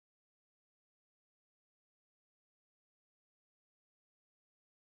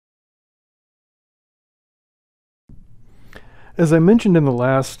As I mentioned in the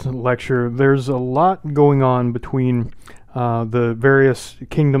last lecture, there's a lot going on between the various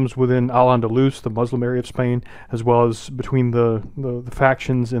kingdoms within Al-Andalus, the Muslim area of Spain, as well as between the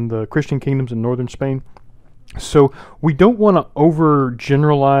factions in the Christian kingdoms in northern Spain. So we don't want to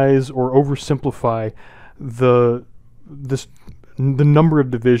overgeneralize or oversimplify the number of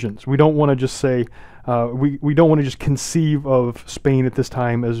divisions. We don't want to just say we don't want to just conceive of Spain at this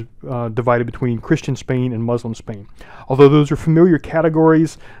time as divided between Christian Spain and Muslim Spain. Although those are familiar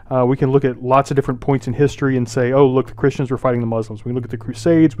categories, we can look at lots of different points in history and say, oh, look, the Christians were fighting the Muslims. We can look at the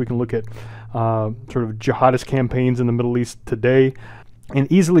Crusades. We can look at sort of jihadist campaigns in the Middle East today, and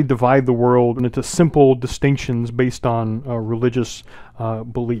easily divide the world into simple distinctions based on religious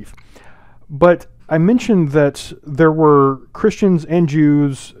belief. But I mentioned that there were Christians and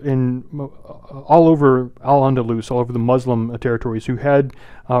Jews in all over Al-Andalus, all over the Muslim territories, who had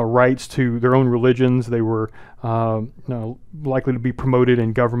rights to their own religions. They were likely to be promoted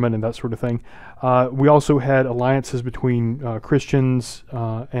in government and that sort of thing. We also had alliances between Christians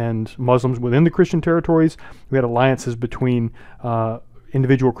and Muslims within the Christian territories. We had alliances between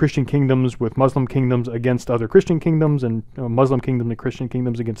individual Christian kingdoms with Muslim kingdoms against other Christian kingdoms, and Muslim kingdoms and Christian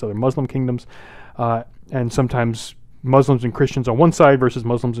kingdoms against other Muslim kingdoms, and sometimes Muslims and Christians on one side versus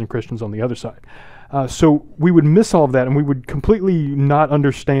Muslims and Christians on the other side. So we would miss all of that, and we would completely not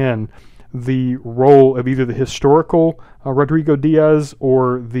understand the role of either the historical Rodrigo Diaz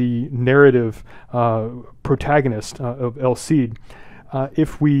or the narrative protagonist of El Cid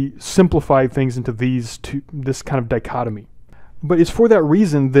if we simplify things into this kind of dichotomy. But it's for that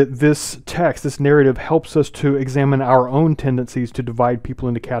reason that this text, this narrative, helps us to examine our own tendencies to divide people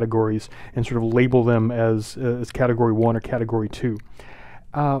into categories and sort of label them as category 1 or category 2.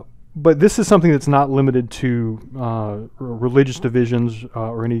 But this is something that's not limited to religious divisions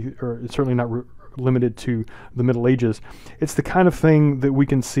or it's certainly not limited to the Middle Ages. It's the kind of thing that we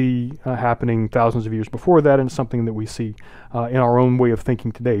can see happening thousands of years before that, and it's something that we see in our own way of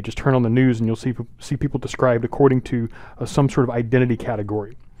thinking today. Just turn on the news and you'll see people described according to some sort of identity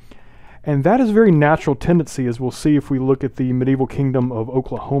category. And that is a very natural tendency, as we'll see if we look at the medieval kingdom of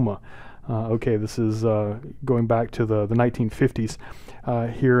Oklahoma. Okay, this is going back to the 1950s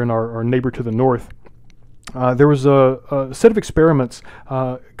here in our neighbor to the north. There was a set of experiments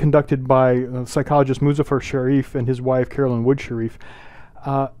conducted by psychologist Muzaffar Sharif and his wife Carolyn Wood Sharif,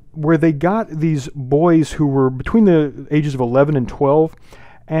 where they got these boys who were between the ages of 11 and 12,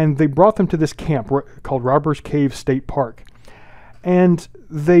 and they brought them to this camp called Robbers Cave State Park. And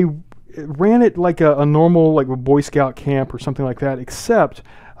they ran it like a normal, like a Boy Scout camp or something like that, except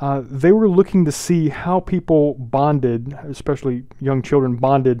they were looking to see how people bonded, especially young children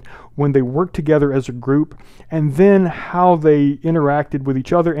bonded, when they worked together as a group, and then how they interacted with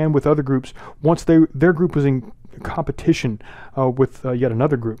each other and with other groups once their group was in competition with yet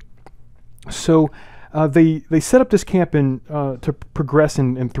another group. So they set up this camp to progress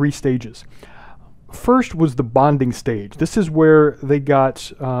in 3 stages. First was the bonding stage. This is where they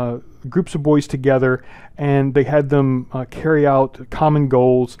got groups of boys together, and they had them carry out common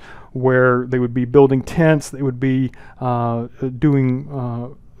goals where they would be building tents, they would be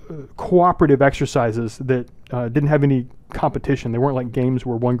doing cooperative exercises that didn't have any competition. They weren't like games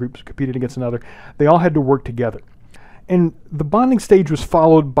where one group competed against another. They all had to work together. And the bonding stage was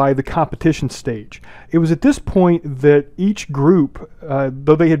followed by the competition stage. It was at this point that each group,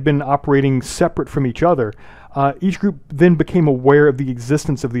 though they had been operating separate from each other, each group then became aware of the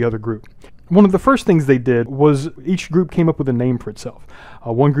existence of the other group. One of the first things they did was each group came up with a name for itself.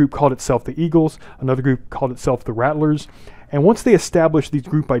 One group called itself the Eagles, another group called itself the Rattlers, and once they established these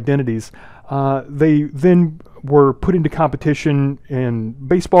group identities, they then were put into competition in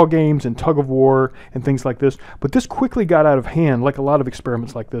baseball games and tug of war and things like this. But this quickly got out of hand, like a lot of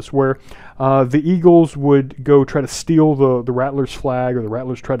experiments like this, where the Eagles would go try to steal the Rattlers flag, or the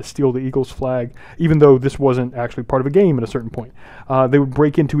Rattlers try to steal the Eagles flag, even though this wasn't actually part of a game at a certain point. They would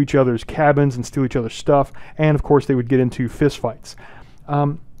break into each other's cabins and steal each other's stuff, and of course they would get into fist fights.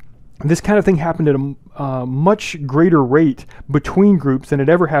 This kind of thing happened at a much greater rate between groups than it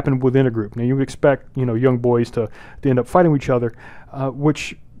ever happened within a group. Now you would expect, young boys to end up fighting with each other,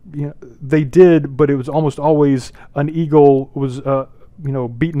 which they did, but it was almost always an eagle was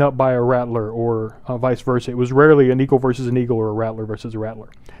beaten up by a rattler, or vice versa. It was rarely an eagle versus an eagle or a rattler versus a rattler.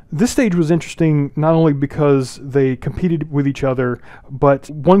 This stage was interesting not only because they competed with each other, but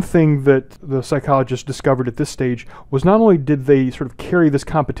one thing that the psychologists discovered at this stage was not only did they sort of carry this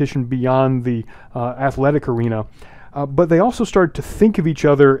competition beyond the athletic arena, but they also started to think of each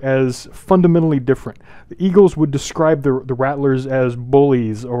other as fundamentally different. The Eagles would describe the Rattlers as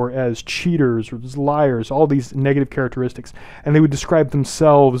bullies or as cheaters or as liars, all these negative characteristics, and they would describe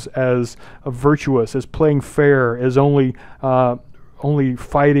themselves as virtuous, as playing fair, as only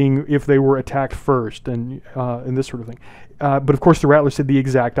fighting if they were attacked first, and this sort of thing. But of course the Rattlers said the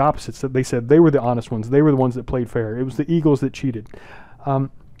exact opposites, that they said they were the honest ones, they were the ones that played fair. It was the Eagles that cheated.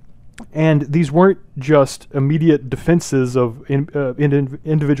 And these weren't just immediate defenses of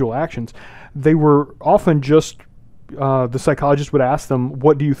individual actions. They were often just, the psychologist would ask them,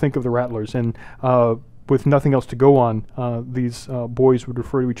 what do you think of the Rattlers? And with nothing else to go on, these boys would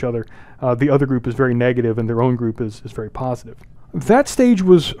refer to each other. The other group is very negative and their own group is very positive. That stage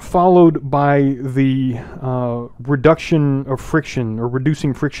was followed by the reduction of friction, or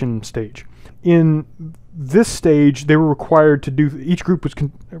reducing friction stage. In this stage, they were required to do, each group was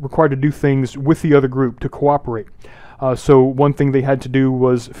required to do things with the other group to cooperate. So one thing they had to do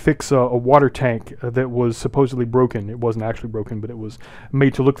was fix a water tank that was supposedly broken. It wasn't actually broken, but it was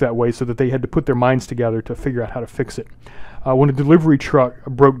made to look that way, so that they had to put their minds together to figure out how to fix it. When a delivery truck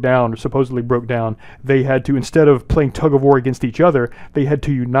broke down, or supposedly broke down, they had to, instead of playing tug of war against each other, they had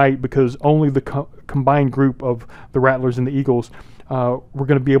to unite, because only the combined group of the Rattlers and the Eagles were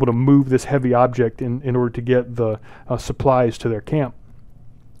going to be able to move this heavy object in order to get the supplies to their camp.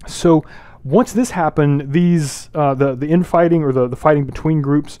 So once this happened, these the infighting, or the fighting between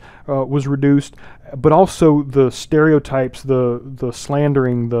groups, was reduced, but also the stereotypes, the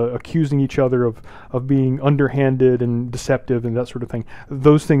slandering, the accusing each other of being underhanded and deceptive and that sort of thing,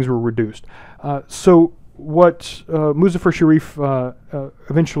 those things were reduced. So what Muzaffar Sharif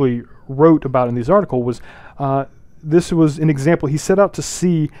eventually wrote about in this article was, this was an example. He set out to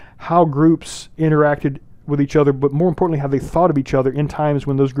see how groups interacted with each other, but more importantly, how they thought of each other in times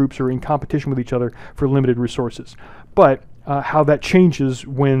when those groups are in competition with each other for limited resources. But how that changes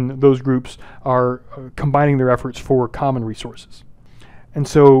when those groups are combining their efforts for common resources. And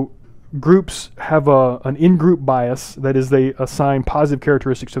so groups have an in-group bias, that is, they assign positive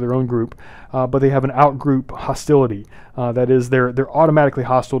characteristics to their own group, but they have an out-group hostility. That is, they're automatically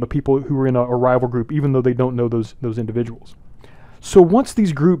hostile to people who are in a rival group, even though they don't know those individuals. So once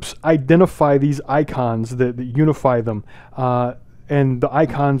these groups identify these icons that unify them, and the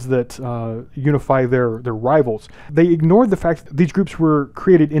icons that unify their rivals, they ignored the fact that these groups were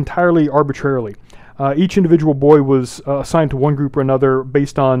created entirely arbitrarily. Each individual boy was assigned to one group or another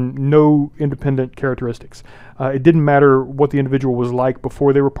based on no independent characteristics. It didn't matter what the individual was like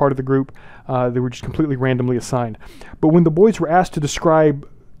before they were part of the group. They were just completely randomly assigned. But when the boys were asked to describe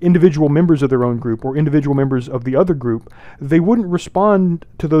individual members of their own group or individual members of the other group, they wouldn't respond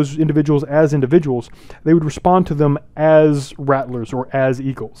to those individuals as individuals. They would respond to them as Rattlers or as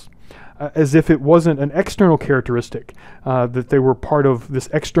Eagles, as if it wasn't an external characteristic that they were part of this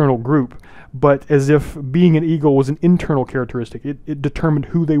external group, but as if being an Eagle was an internal characteristic. It determined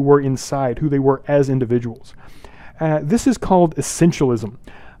who they were inside, who they were as individuals. This is called essentialism.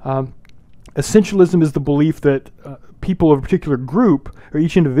 Essentialism is the belief that people of a particular group, or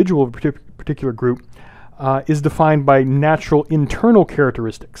each individual of a particular group, is defined by natural internal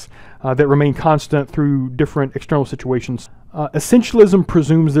characteristics that remain constant through different external situations. Essentialism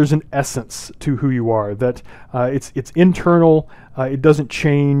presumes there's an essence to who you are, that it's internal, it doesn't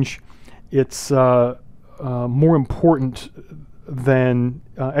change, it's more important than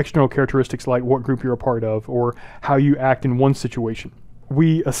external characteristics like what group you're a part of or how you act in one situation.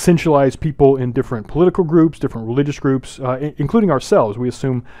 We essentialize people in different political groups, different religious groups, including ourselves. We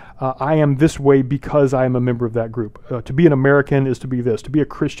assume I am this way because I am a member of that group. To be an American is to be this. To be a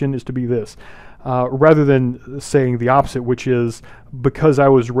Christian is to be this. Rather than saying the opposite, which is because I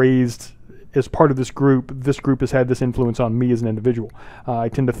was raised as part of this group has had this influence on me as an individual. I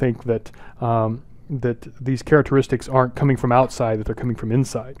tend to think that, that these characteristics aren't coming from outside, that they're coming from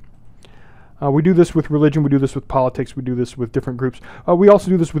inside. We do this with religion, we do this with politics, we do this with different groups. We also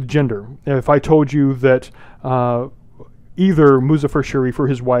do this with gender. If I told you that either Muzaffar Sharif or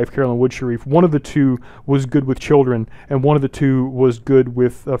his wife, Carolyn Wood Sharif, one of the two was good with children and one of the two was good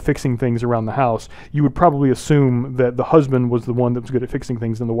with fixing things around the house, you would probably assume that the husband was the one that was good at fixing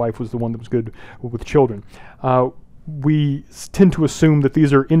things and the wife was the one that was good with children. We tend to assume that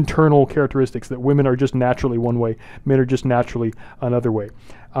these are internal characteristics, that women are just naturally one way, men are just naturally another way.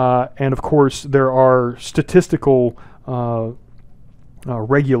 And of course, there are statistical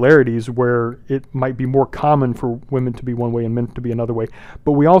regularities where it might be more common for women to be one way and men to be another way.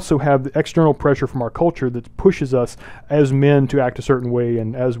 But we also have the external pressure from our culture that pushes us as men to act a certain way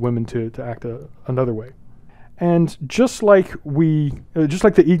and as women to act another way. And just like just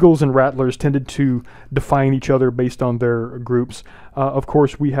like the Eagles and Rattlers tended to define each other based on their groups, of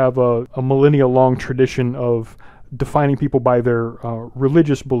course we have a millennia-long tradition of defining people by their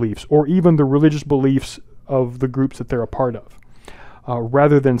religious beliefs, or even the religious beliefs of the groups that they're a part of,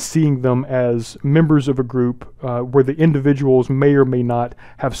 rather than seeing them as members of a group where the individuals may or may not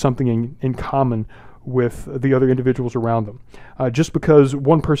have something in common with the other individuals around them. Just because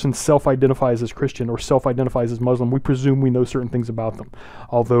one person self-identifies as Christian or self-identifies as Muslim, we presume we know certain things about them.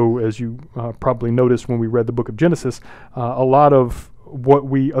 Although, as you probably noticed when we read the book of Genesis, a lot of what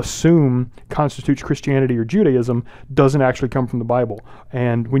we assume constitutes Christianity or Judaism doesn't actually come from the Bible.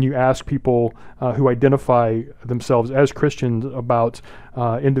 And when you ask people who identify themselves as Christians about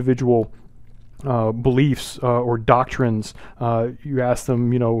individual beliefs or doctrines, you ask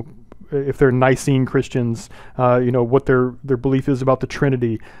them, if they're Nicene Christians, what their belief is about the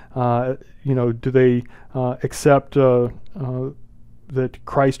Trinity. Do they accept that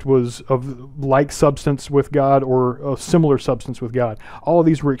Christ was of like substance with God or a similar substance with God? All of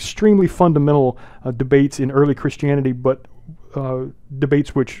these were extremely fundamental debates in early Christianity, but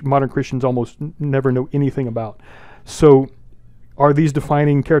debates which modern Christians almost never know anything about. So are these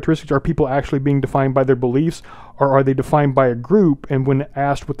defining characteristics? Are people actually being defined by their beliefs, or are they defined by a group, and when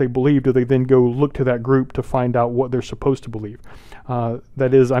asked what they believe, do they then go look to that group to find out what they're supposed to believe?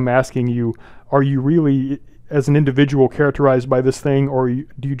 That is, I'm asking you, are you really, as an individual, characterized by this thing, or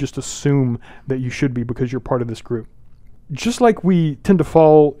do you just assume that you should be because you're part of this group? Just like we tend to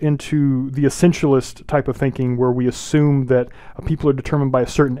fall into the essentialist type of thinking where we assume that people are determined by a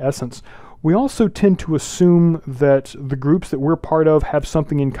certain essence, we also tend to assume that the groups that we're part of have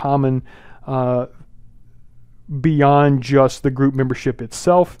something in common beyond just the group membership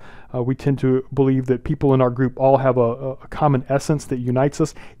itself. We tend to believe that people in our group all have a common essence that unites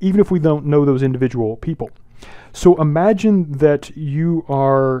us, even if we don't know those individual people. So imagine that you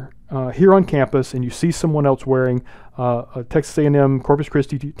are here on campus and you see someone else wearing a Texas A&M Corpus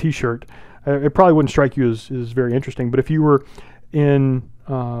Christi t-shirt. It probably wouldn't strike you as very interesting, but if you were in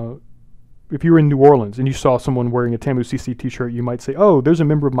New Orleans and you saw someone wearing a Tamu CC t-shirt, you might say, oh, there's a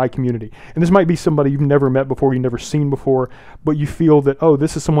member of my community. And this might be somebody you've never met before, you've never seen before, but you feel that, oh,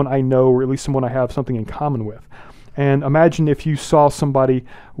 this is someone I know, or at least someone I have something in common with. And imagine if you saw somebody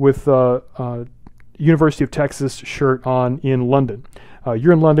with a University of Texas shirt on in London.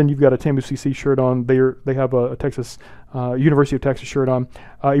 You're in London, you've got a Tamu CC shirt on, they have a Texas University of Texas shirt on.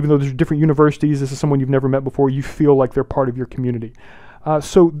 Even though there's different universities, this is someone you've never met before, you feel like they're part of your community.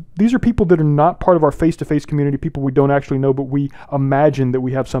 So these are people that are not part of our face-to-face community, people we don't actually know, but we imagine that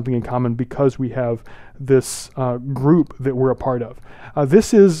we have something in common because we have this group that we're a part of.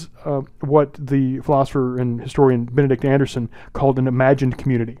 This is what the philosopher and historian Benedict Anderson called an imagined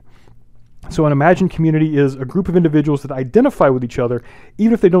community. So an imagined community is a group of individuals that identify with each other,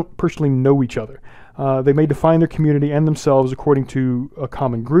 even if they don't personally know each other. They may define their community and themselves according to a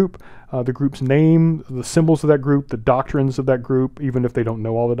common group, the group's name, the symbols of that group, the doctrines of that group, even if they don't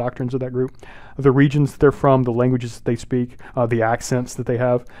know all the doctrines of that group, the regions that they're from, the languages that they speak, the accents that they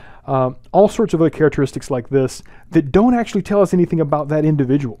have, all sorts of other characteristics like this that don't actually tell us anything about that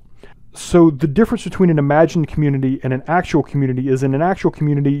individual. So the difference between an imagined community and an actual community is in an actual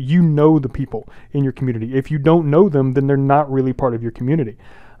community, you know the people in your community. If you don't know them, then they're not really part of your community.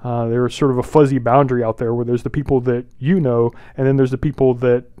 There's sort of a fuzzy boundary out there where there's the people that you know, and then there's the people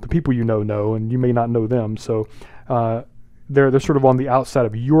that the people you know, and you may not know them. So they're sort of on the outside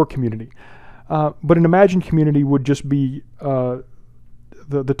of your community. But an imagined community would just be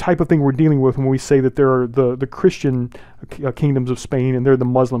the type of thing we're dealing with when we say that there are the Christian kingdoms of Spain and there are the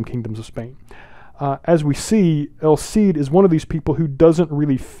Muslim kingdoms of Spain. As we see, El Cid is one of these people who doesn't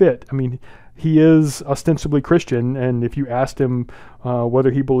really fit. I mean, he is ostensibly Christian, and if you asked him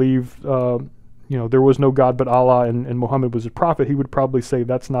whether he believed there was no God but Allah and Muhammad was a prophet, he would probably say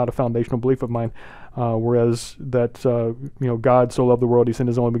that's not a foundational belief of mine. Whereas that God so loved the world he sent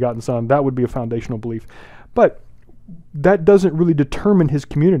his only begotten son, that would be a foundational belief. But that doesn't really determine his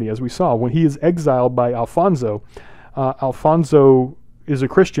community, as we saw. When he is exiled by Alfonso, Alfonso is a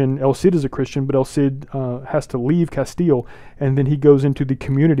Christian, El Cid is a Christian, but El Cid has to leave Castile, and then he goes into the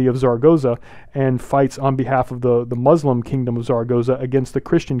community of Zaragoza and fights on behalf of the Muslim kingdom of Zaragoza against the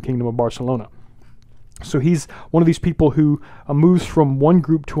Christian kingdom of Barcelona. So he's one of these people who moves from one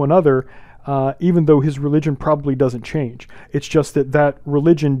group to another, even though his religion probably doesn't change. It's just that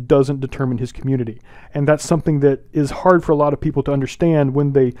religion doesn't determine his community. And that's something that is hard for a lot of people to understand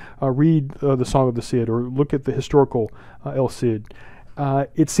when they read the Song of the Cid or look at the historical El Cid.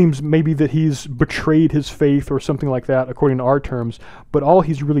 it seems maybe that he's betrayed his faith or something like that, according to our terms, but all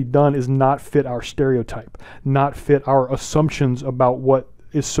he's really done is not fit our stereotype, not fit our assumptions about what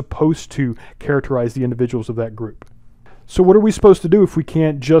is supposed to characterize the individuals of that group. So what are we supposed to do if we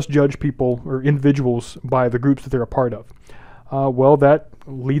can't just judge people or individuals by the groups that they're a part of? Well, that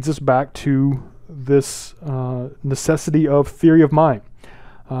leads us back to this necessity of theory of mind.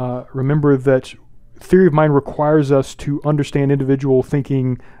 Remember that theory of mind requires us to understand individual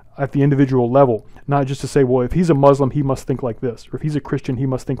thinking at the individual level, not just to say, well, if he's a Muslim, he must think like this, or if he's a Christian, he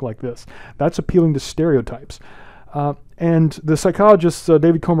must think like this. That's appealing to stereotypes. And the psychologists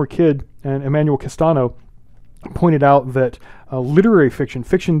David Comer Kidd and Emmanuel Castano pointed out that literary fiction,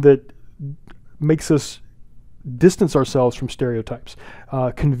 fiction that makes us distance ourselves from stereotypes,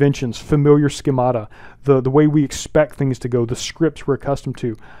 conventions, familiar schemata, the way we expect things to go, the scripts we're accustomed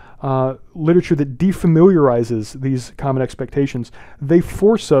to, literature that defamiliarizes these common expectations, they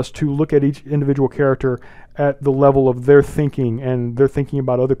force us to look at each individual character at the level of their thinking and their thinking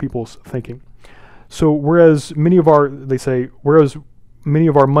about other people's thinking. So whereas many of our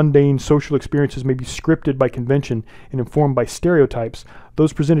mundane social experiences may be scripted by convention and informed by stereotypes,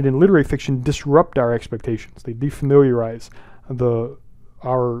 those presented in literary fiction disrupt our expectations. They defamiliarize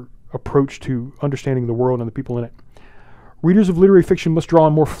our approach to understanding the world and the people in it. Readers of literary fiction must draw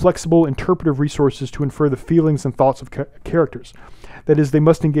on more flexible interpretive resources to infer the feelings and thoughts of characters. That is, they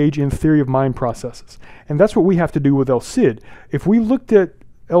must engage in theory of mind processes. And that's what we have to do with El Cid. If we looked at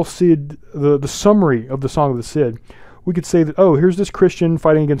El Cid, the summary of the Song of the Cid, we could say that, oh, here's this Christian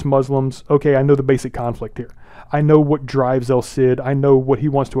fighting against Muslims. Okay, I know the basic conflict here. I know what drives El Cid. I know what he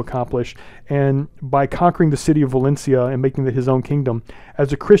wants to accomplish. And by conquering the city of Valencia and making it his own kingdom,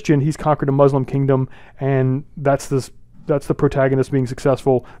 as a Christian, he's conquered a Muslim kingdom, and that's the protagonist being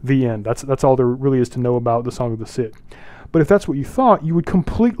successful, the end. That's all there really is to know about the Song of the Cid. But if that's what you thought, you would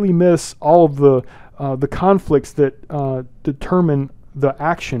completely miss all of the conflicts that determine the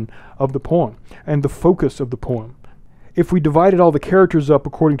action of the poem and the focus of the poem. If we divided all the characters up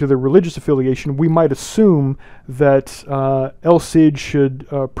according to their religious affiliation, we might assume that El Cid should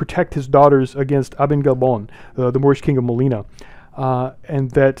protect his daughters against Aben Gabon, the Moorish king of Molina,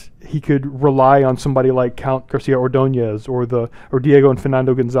 and that he could rely on somebody like Count Garcia Ordóñez or Diego and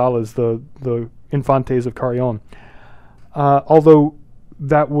Fernando González, the Infantes of Carrion. Although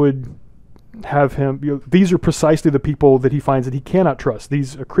that would have him, these are precisely the people that he finds that he cannot trust.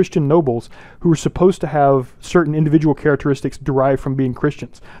 These Christian nobles who are supposed to have certain individual characteristics derived from being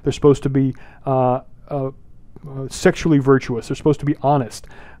Christians. They're supposed to be sexually virtuous. They're supposed to be honest.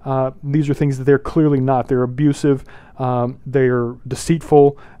 These are things that they're clearly not. They're abusive. They're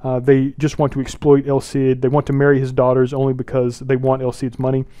deceitful. They just want to exploit El Cid. They want to marry his daughters only because they want El Cid's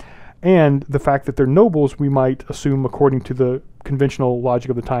money. And the fact that they're nobles, we might assume, according to the conventional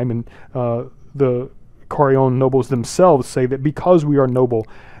logic of the time, and the Carrion nobles themselves say that because we are noble,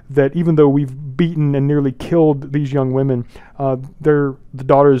 that even though we've beaten and nearly killed these young women, they're the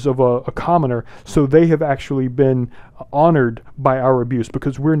daughters of a commoner, so they have actually been honored by our abuse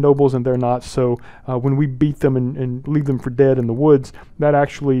because we're nobles and they're not. So when we beat them and leave them for dead in the woods, that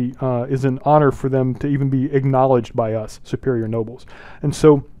actually is an honor for them to even be acknowledged by us, superior nobles. And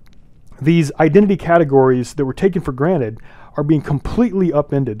so these identity categories that were taken for granted are being completely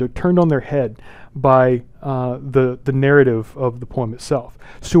upended. They're turned on their head by the narrative of the poem itself.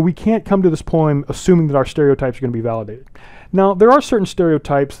 So we can't come to this poem assuming that our stereotypes are going to be validated. Now, there are certain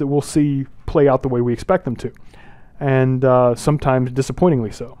stereotypes that we'll see play out the way we expect them to, and sometimes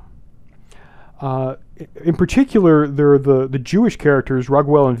disappointingly so. In particular, there are the Jewish characters,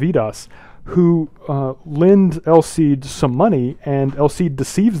 Raguel and Vidas, who lend El Cid some money, and El Cid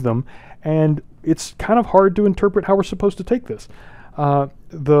deceives them, and it's kind of hard to interpret how we're supposed to take this.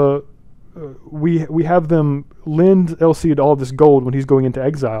 We have them lend El Cid all this gold when he's going into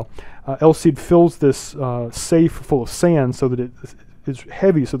exile. El Cid fills this safe full of sand so that it is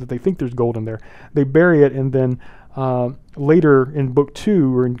heavy, so that they think there's gold in there. They bury it, and then later in Book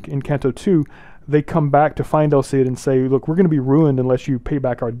 2 or in Canto 2, they come back to find El Cid and say, "Look, we're going to be ruined unless you pay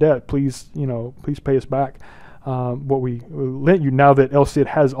back our debt. Please, please pay us back what we lent you." Now that El Cid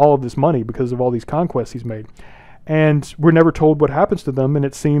has all of this money because of all these conquests he's made, and we're never told what happens to them, and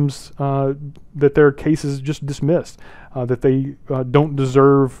it seems that their case is just dismissed, that they don't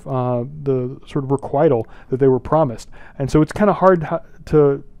deserve the sort of requital that they were promised, and so it's kind of hard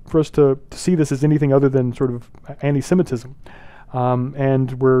for us to see this as anything other than sort of anti-Semitism.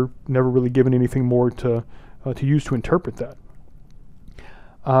 And we're never really given anything more to use to interpret that.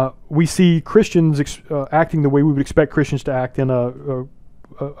 We see Christians acting the way we would expect Christians to act in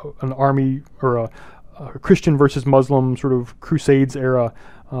an army or Christian versus Muslim sort of Crusades era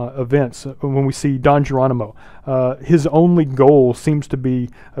events. When we see Don Geronimo, his only goal seems to be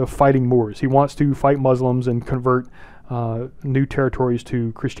fighting Moors. He wants to fight Muslims and convert new territories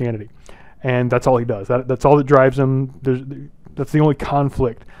to Christianity, and that's all he does. That's all that drives him. That's the only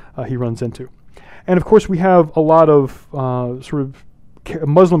conflict he runs into. And of course, we have a lot of sort of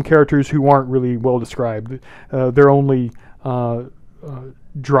Muslim characters who aren't really well described. Their only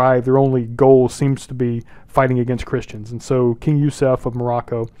drive, their only goal seems to be fighting against Christians. And so King Yusuf of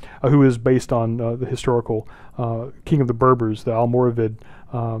Morocco, who is based on the historical king of the Berbers, the Almoravid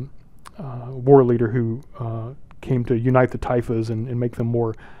war leader who came to unite the Taifas and make them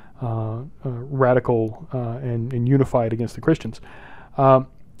more radical and unified against the Christians.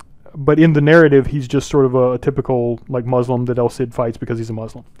 But in the narrative, he's just sort of a typical like Muslim that El Cid fights because he's a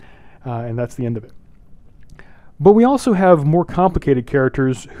Muslim, and that's the end of it. But we also have more complicated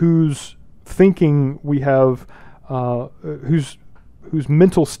characters whose thinking we have, whose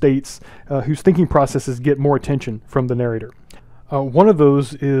mental states, whose thinking processes get more attention from the narrator. One of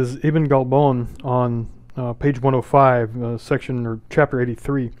those is Ibn Galban on page 105, section or chapter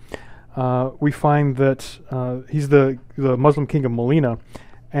 83. We find that he's the Muslim king of Molina.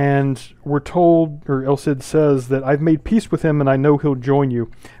 And we're told, or El Cid says, that I've made peace with him and I know he'll join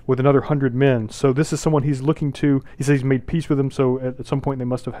you with another 100 men. So this is someone he's looking to. He says he's made peace with him, so at some point they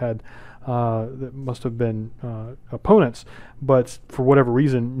must have had, that must have been opponents. But for whatever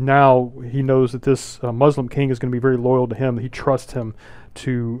reason, now he knows that this Muslim king is going to be very loyal to him. He trusts him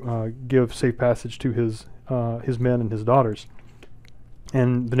to give safe passage to his men and his daughters.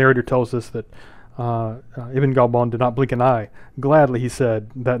 And the narrator tells us that Ibn Galban did not blink an eye. Gladly, he said,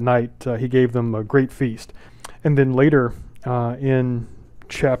 that night he gave them a great feast. And then later in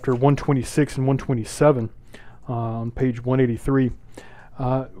chapter 126 and 127, on page 183,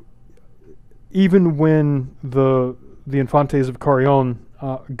 even when the Infantes of Carrion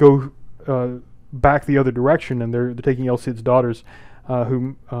go back the other direction and they're taking El Cid's daughters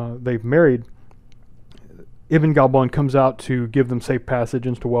whom they've married, Ibn Galban comes out to give them safe passage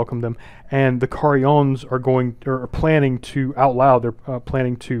and to welcome them, and the Carrions are planning to, out loud, they're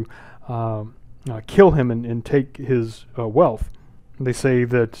planning to kill him and take his wealth. They say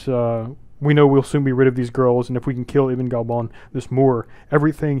that we know we'll soon be rid of these girls, and if we can kill Ibn Galban, this Moor,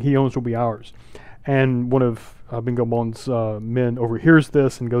 everything he owns will be ours. And one of Ibn Galban's men overhears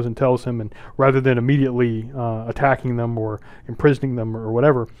this and goes and tells him, and rather than immediately attacking them or imprisoning them or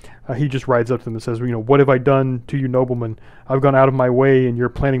whatever, he just rides up to them and says, what have I done to you noblemen? I've gone out of my way and you're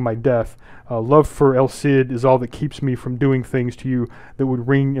planning my death. Love for El Cid is all that keeps me from doing things to you that would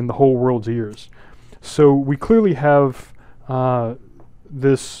ring in the whole world's ears. So we clearly have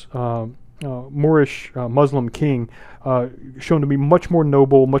this Moorish Muslim king shown to be much more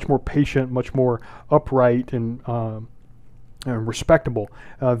noble, much more patient, much more upright and respectable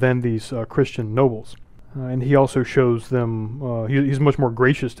than these Christian nobles. And he also shows them, he's much more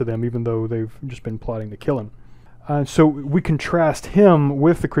gracious to them, even though they've just been plotting to kill him. So we contrast him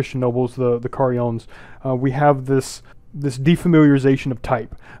with the Christian nobles, the Carrions. We have this defamiliarization of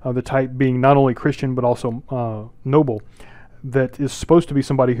type, the type being not only Christian but also noble, that is supposed to be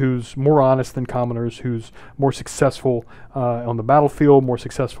somebody who's more honest than commoners, who's more successful on the battlefield, more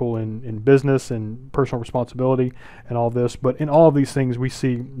successful in business and personal responsibility and all this. But in all of these things, we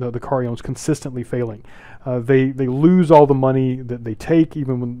see the Carrions consistently failing. They lose all the money that they take,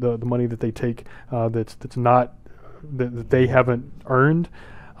 even when the money that they take that's not that they haven't earned.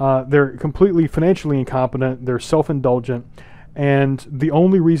 They're completely financially incompetent. They're self-indulgent. And the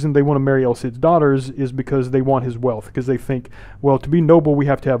only reason they want to marry El Cid's daughters is because they want his wealth, because they think, well, to be noble, we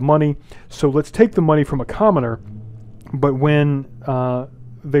have to have money, so let's take the money from a commoner. But when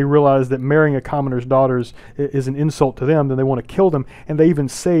they realize that marrying a commoner's daughters is an insult to them, then they want to kill them. And they even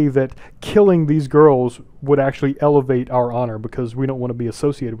say that killing these girls would actually elevate our honor because we don't want to be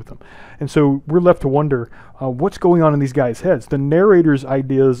associated with them. And so we're left to wonder what's going on in these guys' heads. The narrator's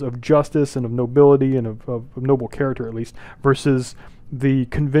ideas of justice and of nobility and of noble character, at least, versus the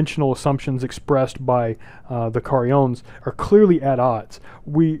conventional assumptions expressed by the Carrions are clearly at odds.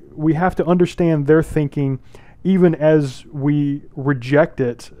 We have to understand their thinking even as we reject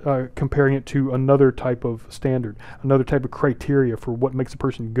it, comparing it to another type of standard, another type of criteria for what makes a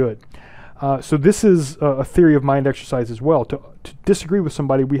person good. So this is a theory of mind exercise as well. To disagree with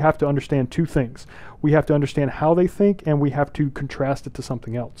somebody, we have to understand two things. We have to understand how they think, and we have to contrast it to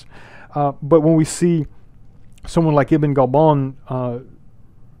something else. But when we see someone like Ibn Galban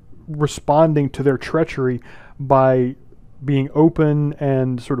responding to their treachery by being open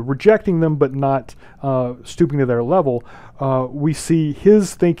and sort of rejecting them, but not stooping to their level. We see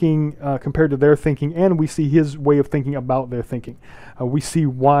his thinking compared to their thinking, and we see his way of thinking about their thinking. We see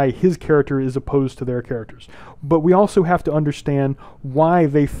why his character is opposed to their characters. But we also have to understand why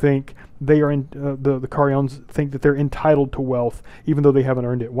they think they are the Carians think that they're entitled to wealth, even though they haven't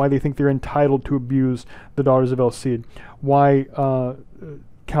earned it. Why they think they're entitled to abuse the daughters of El Cid. Why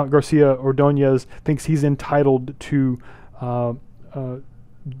Count Garcia Ordonez thinks he's entitled to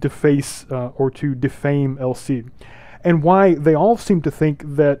deface or to defame El Cid. And why they all seem to think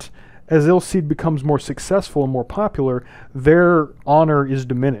that as El Cid becomes more successful and more popular, their honor is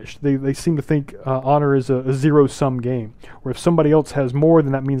diminished. They seem to think honor is a zero-sum game, where if somebody else has more,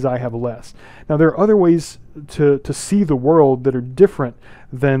 then that means I have less. Now, there are other ways to see the world that are different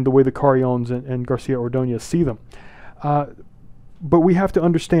than the way the Carriones and Garcia Ordonez see them. But we have to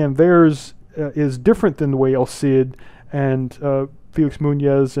understand theirs is different than the way El Cid and Felix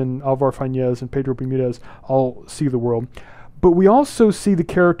Muñez and Alvar Fañez and Pedro Bermudez all see the world. But we also see the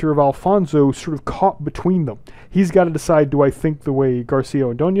character of Alfonso sort of caught between them. He's got to decide, do I think the way Garcia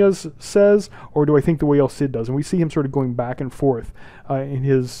Ordonez says, or do I think the way El Cid does? And we see him sort of going back and forth in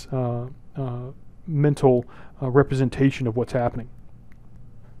his mental representation of what's happening.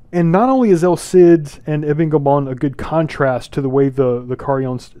 And not only is El Cid and Ibn Gabon a good contrast to the way the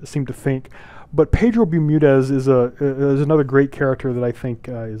Carriones seem to think, but Pedro Bermudez is another great character that I think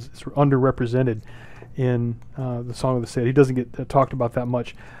is sort of underrepresented in the Song of the Cid. He doesn't get talked about that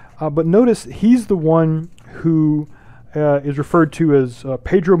much. But notice he's the one who is referred to as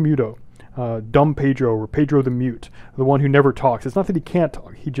Pedro Mudo, dumb Pedro, or Pedro the Mute, the one who never talks. It's not that he can't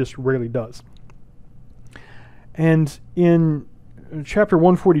talk, he just rarely does. And in chapter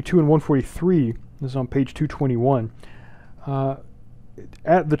 142 and 143, this is on page 221,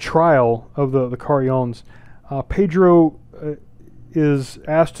 at the trial of the Carriones, Pedro is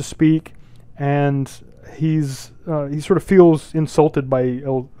asked to speak, and he sort of feels insulted by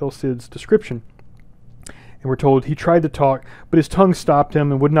El Cid's description. And we're told he tried to talk, but his tongue stopped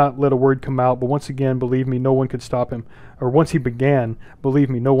him and would not let a word come out. But once again, believe me, no one could stop him. Or once he began, believe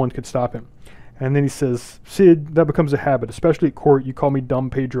me, no one could stop him. And then he says, Cid, that becomes a habit, especially at court. You call me dumb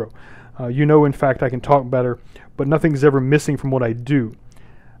Pedro. You know, in fact, I can talk better, but nothing's ever missing from what I do.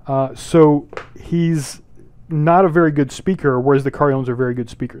 So he's not a very good speaker, whereas the Carriones are very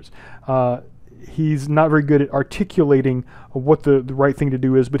good speakers. He's not very good at articulating what the right thing to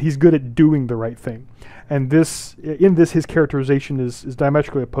do is, but he's good at doing the right thing. And in this, his characterization is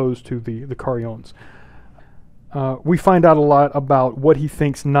diametrically opposed to the Carriones. We find out a lot about what he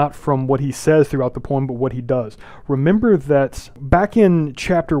thinks, not from what he says throughout the poem, but what he does. Remember that back in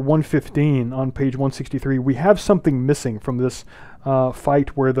chapter 115 on page 163, we have something missing from this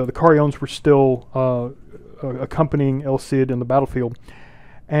fight where the Carriones were still accompanying El Cid in the battlefield.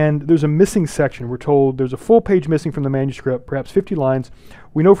 And there's a missing section. We're told there's a full page missing from the manuscript, perhaps 50 lines.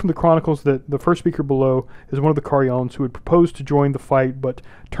 We know from the chronicles that the first speaker below is one of the Carriones who had proposed to join the fight, but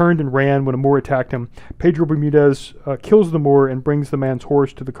turned and ran when a Moor attacked him. Pedro Bermudez kills the Moor and brings the man's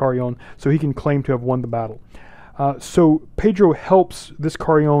horse to the Carrione so he can claim to have won the battle. So Pedro helps this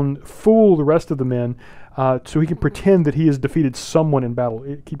Carrione fool the rest of the men so he can pretend that he has defeated someone in battle.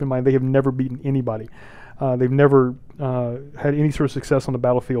 Keep in mind, they have never beaten anybody. They've never had any sort of success on the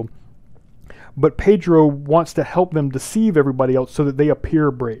battlefield. But Pedro wants to help them deceive everybody else so that they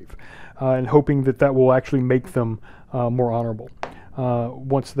appear brave, and hoping that that will actually make them more honorable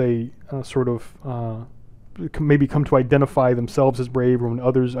once they sort of maybe come to identify themselves as brave, or when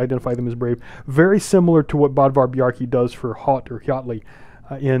others identify them as brave. Very similar to what Bodvar Bjarki does for Haut or Hjatle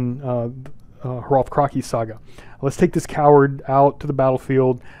in Hrolf Kraki's saga. Let's take this coward out to the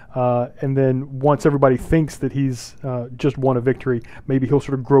battlefield, and then once everybody thinks that he's just won a victory, maybe he'll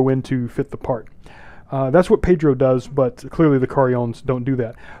sort of grow into fit the part. That's what Pedro does, but clearly the Carriones don't do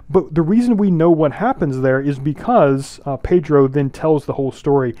that. But the reason we know what happens there is because Pedro then tells the whole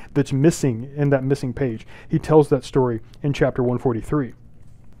story that's missing in that missing page. He tells that story in chapter 143.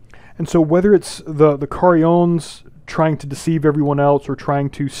 And so whether it's the Carriones trying to deceive everyone else or trying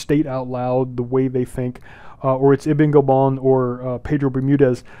to state out loud the way they think, or it's Ibn Gabon or Pedro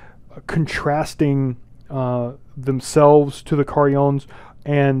Bermudez contrasting themselves to the Carriones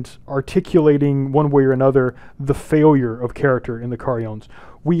and articulating one way or another the failure of character in the Carriones.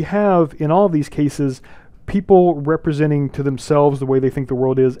 We have, in all these cases, people representing to themselves the way they think the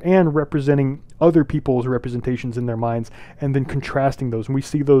world is and representing other people's representations in their minds, and then contrasting those. And we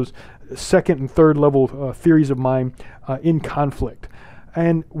see those second and third level theories of mind in conflict.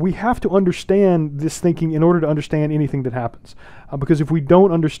 And we have to understand this thinking in order to understand anything that happens. Because if we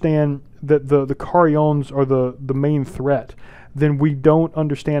don't understand that the Carrions are the main threat, then we don't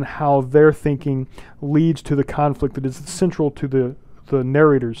understand how their thinking leads to the conflict that is central to the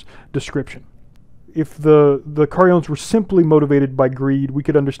narrator's description. If the Carrions were simply motivated by greed, we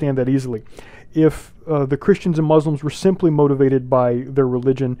could understand that easily. If the Christians and Muslims were simply motivated by their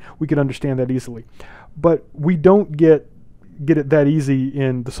religion, we could understand that easily. But we don't get it that easy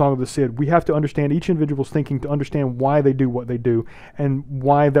in the Song of the Cid. We have to understand each individual's thinking to understand why they do what they do and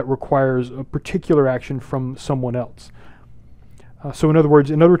why that requires a particular action from someone else. So in other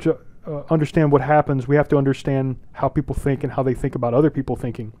words, in order to understand what happens, we have to understand how people think and how they think about other people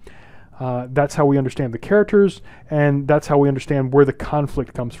thinking. That's how we understand the characters, and that's how we understand where the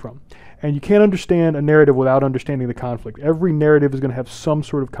conflict comes from. And you can't understand a narrative without understanding the conflict. Every narrative is going to have some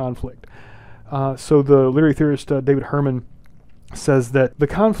sort of conflict. So the literary theorist David Herman says that the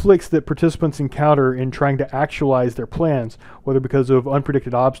conflicts that participants encounter in trying to actualize their plans, whether because of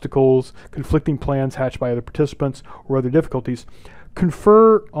unpredicted obstacles, conflicting plans hatched by other participants, or other difficulties,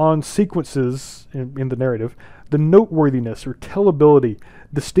 confer on sequences in the narrative the noteworthiness or tellability,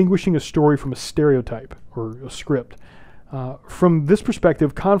 distinguishing a story from a stereotype or a script. From this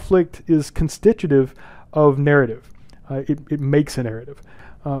perspective, conflict is constitutive of narrative. It makes a narrative.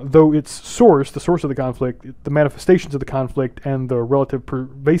 Though its source, the source of the conflict, the manifestations of the conflict, and the relative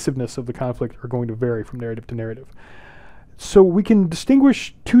pervasiveness of the conflict are going to vary from narrative to narrative. So we can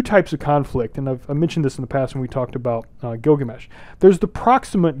distinguish two types of conflict, and I mentioned this in the past when we talked about Gilgamesh. There's the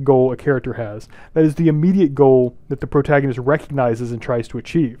proximate goal a character has, that is the immediate goal that the protagonist recognizes and tries to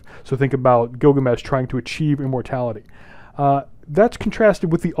achieve. So think about Gilgamesh trying to achieve immortality. That's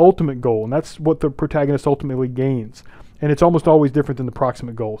contrasted with the ultimate goal, and that's what the protagonist ultimately gains. And it's almost always different than the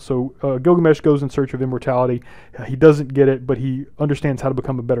proximate goal. So Gilgamesh goes in search of immortality. He doesn't get it, but he understands how to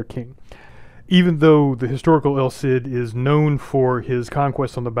become a better king. Even though the historical El Cid is known for his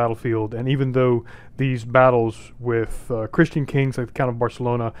conquests on the battlefield, and even though these battles with Christian kings like the Count of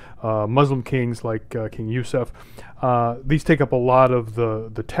Barcelona, Muslim kings like King Yusuf, these take up a lot of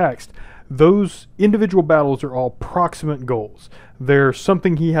the text, those individual battles are all proximate goals. They're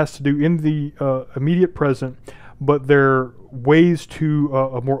something he has to do in the immediate present, but they're ways to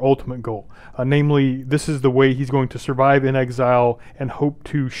a more ultimate goal. Namely, this is the way he's going to survive in exile and hope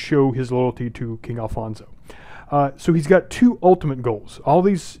to show his loyalty to King Alfonso. So he's got two ultimate goals. All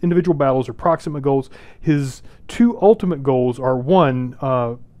these individual battles are proximate goals. His two ultimate goals are, one,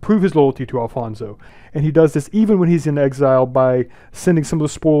 prove his loyalty to Alfonso. And he does this even when he's in exile by sending some of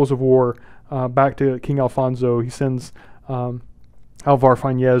the spoils of war back to King Alfonso. He sends Alvar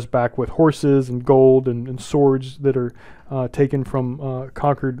Fanez back with horses and gold and swords that are taken from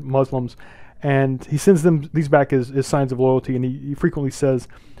conquered Muslims. And he sends them these back as signs of loyalty. And he frequently says,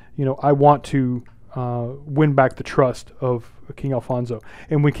 you know, I want to win back the trust of King Alfonso.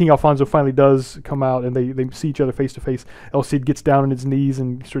 And when King Alfonso finally does come out and they see each other face to face, El Cid gets down on his knees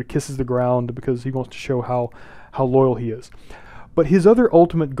and sort of kisses the ground because he wants to show how loyal he is. But his other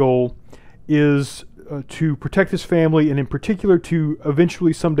ultimate goal is to protect his family, and in particular to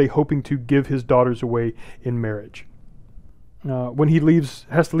eventually someday hoping to give his daughters away in marriage. When he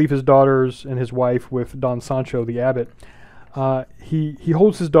has to leave his daughters and his wife with Don Sancho, the abbot, he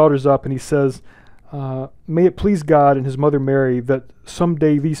holds his daughters up and he says, may it please God and his mother Mary that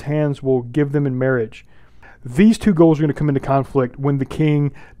someday these hands will give them in marriage. These two goals are going to come into conflict when the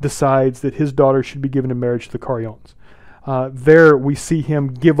king decides that his daughters should be given in marriage to the Carrions. There we see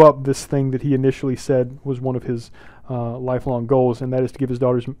him give up this thing that he initially said was one of his lifelong goals, and that is to give his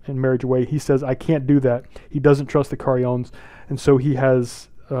daughters in marriage away. He says, I can't do that. He doesn't trust the Carrions, and so he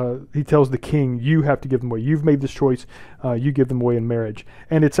tells the king, you have to give them away. You've made this choice. You give them away in marriage.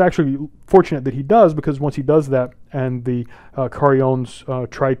 And it's actually fortunate that he does, because once he does that and the Carrions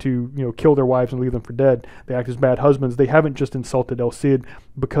try to kill their wives and leave them for dead, they act as bad husbands. They haven't just insulted El Cid.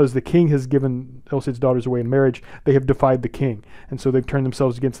 Because the king has given El Cid's daughters away in marriage, they have defied the king. And so they've turned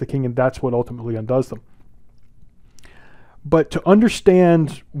themselves against the king, and that's what ultimately undoes them. But to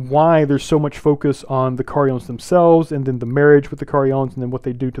understand why there's so much focus on the Carrions themselves, and then the marriage with the Carrions, and then what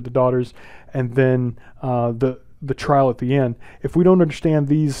they do to the daughters, and then the trial at the end, if we don't understand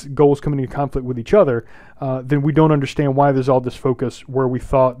these goals coming into conflict with each other, then we don't understand why there's all this focus where we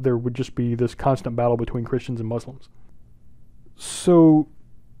thought there would just be this constant battle between Christians and Muslims. So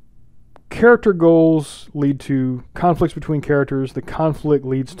character goals lead to conflicts between characters. The conflict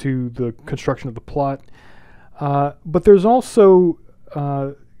leads to the construction of the plot. But there's also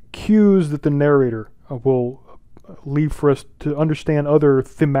cues that the narrator will leave for us to understand other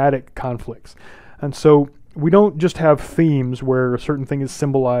thematic conflicts. And so we don't just have themes where a certain thing is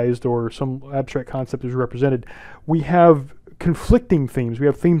symbolized or some abstract concept is represented. We have conflicting themes. We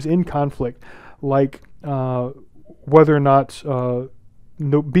have themes in conflict, like whether or not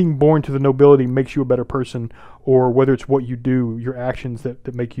being born to the nobility makes you a better person, or whether it's what you do, your actions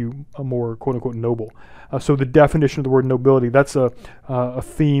that make you a more quote-unquote noble. So the definition of the word nobility, that's a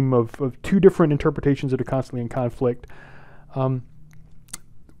theme of two different interpretations that are constantly in conflict.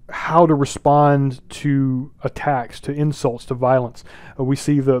 How to respond to attacks, to insults, to violence. We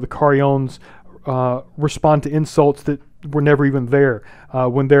see the Carrions respond to insults that were never even there.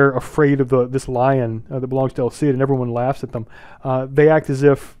 When they're afraid of this lion that belongs to El Cid and everyone laughs at them, they act as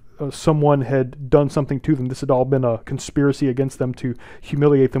if someone had done something to them. This had all been a conspiracy against them to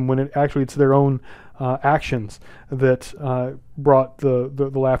humiliate them, when it's their own actions that brought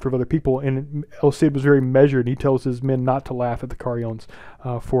the laughter of other people. And El Cid was very measured. He tells his men not to laugh at the Carrions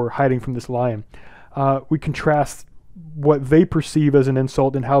for hiding from this lion. We contrast what they perceive as an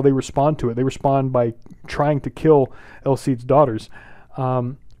insult and how they respond to it. They respond by trying to kill El Cid's daughters.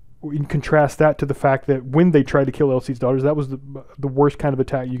 We can contrast that to the fact that when they tried to kill El Cid's daughters, that was the worst kind of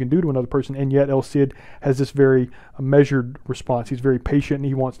attack you can do to another person, and yet El Cid has this very measured response. He's very patient, and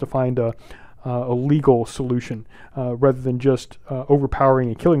he wants to find a legal solution rather than just overpowering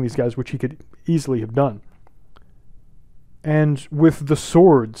and killing these guys, which he could easily have done. And with the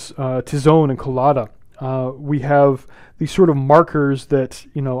swords, Tizon and Colada, we have these sort of markers that,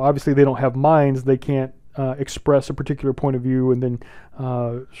 obviously they don't have minds. They can't express a particular point of view and then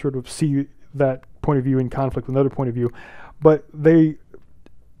sort of see that point of view in conflict with another point of view. But they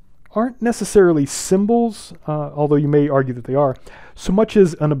aren't necessarily symbols, although you may argue that they are, so much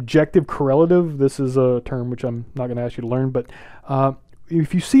as an objective correlative. This is a term which I'm not going to ask you to learn, but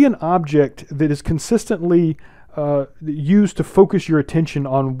if you see an object that is consistently used to focus your attention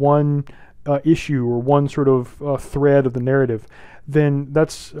on one issue or one sort of thread of the narrative, then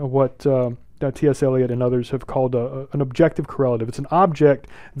that's what T.S. Eliot and others have called an objective correlative. It's an object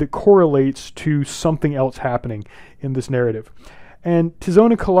that correlates to something else happening in this narrative. And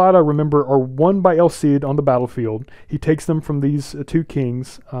Tizon and Colada, remember, are won by El Cid on the battlefield. He takes them from these two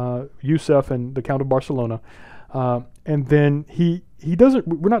kings, Yusuf and the Count of Barcelona, and then he doesn't.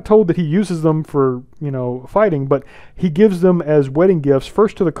 We're not told that he uses them for fighting, but he gives them as wedding gifts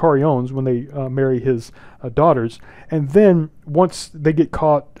first to the Carrions when they marry his daughters, and then once they get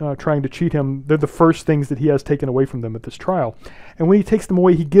caught trying to cheat him, they're the first things that he has taken away from them at this trial. And when he takes them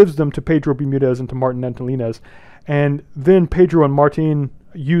away, he gives them to Pedro Bermudez and to Martin Antolínez, and then Pedro and Martin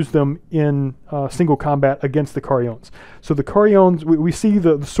use them in single combat against the Carrions. So the Carrions, we see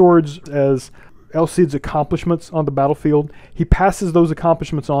the swords as El Cid's accomplishments on the battlefield. He passes those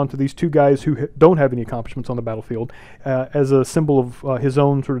accomplishments on to these two guys who don't have any accomplishments on the battlefield as a symbol of his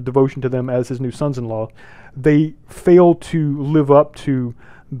own sort of devotion to them as his new sons-in-law. They fail to live up to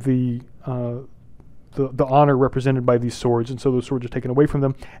the honor represented by these swords, and so those swords are taken away from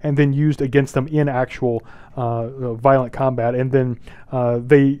them and then used against them in actual violent combat. And then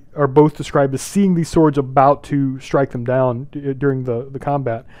they are both described as seeing these swords about to strike them down during the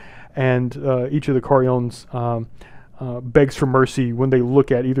combat. And each of the Carrions begs for mercy when they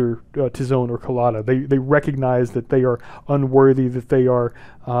look at either Tizon or Colada. They recognize that they are unworthy, that they are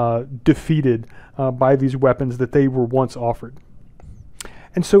defeated by these weapons that they were once offered.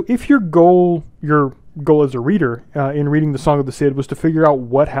 And so if your goal as a reader in reading the Song of the Cid was to figure out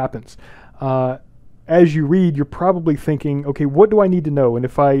what happens, as you read, you're probably thinking, okay, what do I need to know? And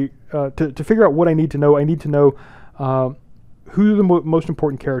if to figure out what I need to know who are the most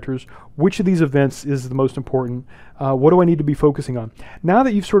important characters, which of these events is the most important, what do I need to be focusing on? Now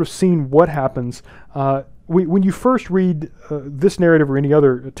that you've sort of seen what happens, when you first read this narrative or any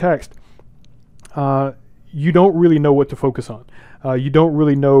other text, you don't really know what to focus on. You don't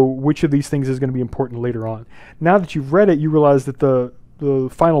really know which of these things is going to be important later on. Now that you've read it, you realize that the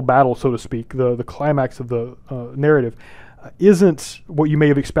final battle, so to speak, the climax of the narrative, isn't what you may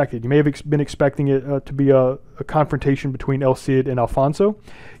have expected. You may have been expecting it to be a confrontation between El Cid and Alfonso.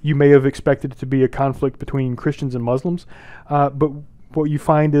 You may have expected it to be a conflict between Christians and Muslims. But what you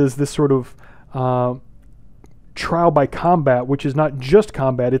find is this sort of trial by combat, which is not just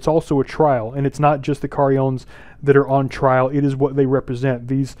combat, it's also a trial. And it's not just the Carrions that are on trial, it is what they represent.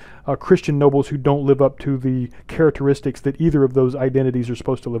 These Christian nobles who don't live up to the characteristics that either of those identities are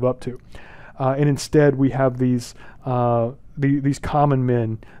supposed to live up to. And instead we have these common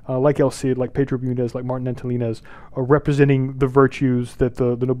men like El Cid, like Pedro Bermudez, like Martin Antolínez, representing the virtues that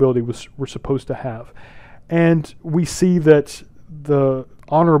the nobility were supposed to have. And we see that the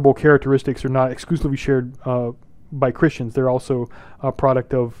honorable characteristics are not exclusively shared by Christians. They're also a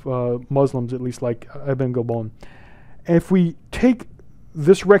product of Muslims, at least like Ibn Gabon. And if we take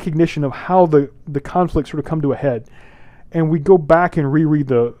this recognition of how the conflict sort of come to a head, and we go back and reread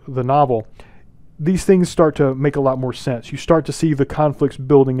the novel, these things start to make a lot more sense. You start to see the conflicts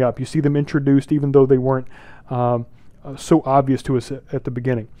building up. You see them introduced even though they weren't so obvious to us at the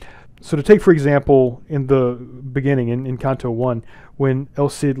beginning. So to take, for example, in the beginning, in Canto 1, when El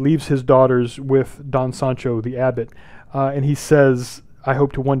Cid leaves his daughters with Don Sancho, the abbot, and he says, I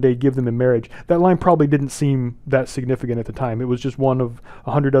hope to one day give them in marriage. That line probably didn't seem that significant at the time. It was just one of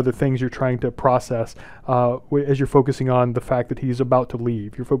 100 other things you're trying to process as you're focusing on the fact that he's about to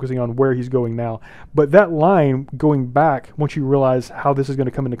leave. You're focusing on where he's going now. But that line, going back, once you realize how this is going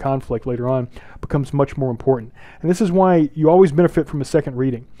to come into conflict later on, becomes much more important. And this is why you always benefit from a second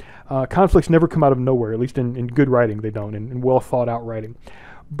reading. Conflicts never come out of nowhere, at least in good writing they don't, in well thought out writing.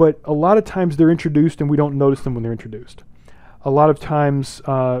 But a lot of times they're introduced and we don't notice them when they're introduced. A lot of times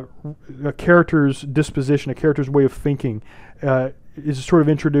a character's disposition, a character's way of thinking is sort of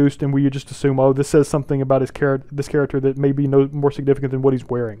introduced, and we just assume, oh, this says something about this character that may be no more significant than what he's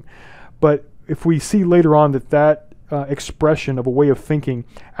wearing. But if we see later on that expression of a way of thinking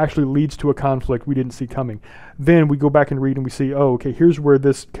actually leads to a conflict we didn't see coming, then we go back and read and we see, oh, okay, here's where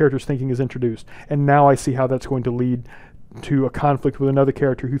this character's thinking is introduced, and now I see how that's going to lead to a conflict with another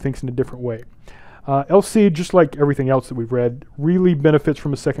character who thinks in a different way. El Cid, just like everything else that we've read, really benefits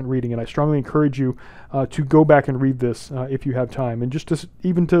from a second reading, and I strongly encourage you to go back and read this if you have time. And just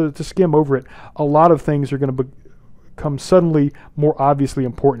to skim over it, a lot of things are going to become suddenly more obviously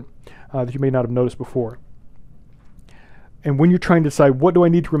important that you may not have noticed before. And when you're trying to decide, what do I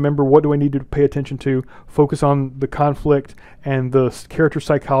need to remember, what do I need to pay attention to, focus on the conflict and the character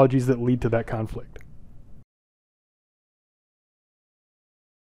psychologies that lead to that conflict.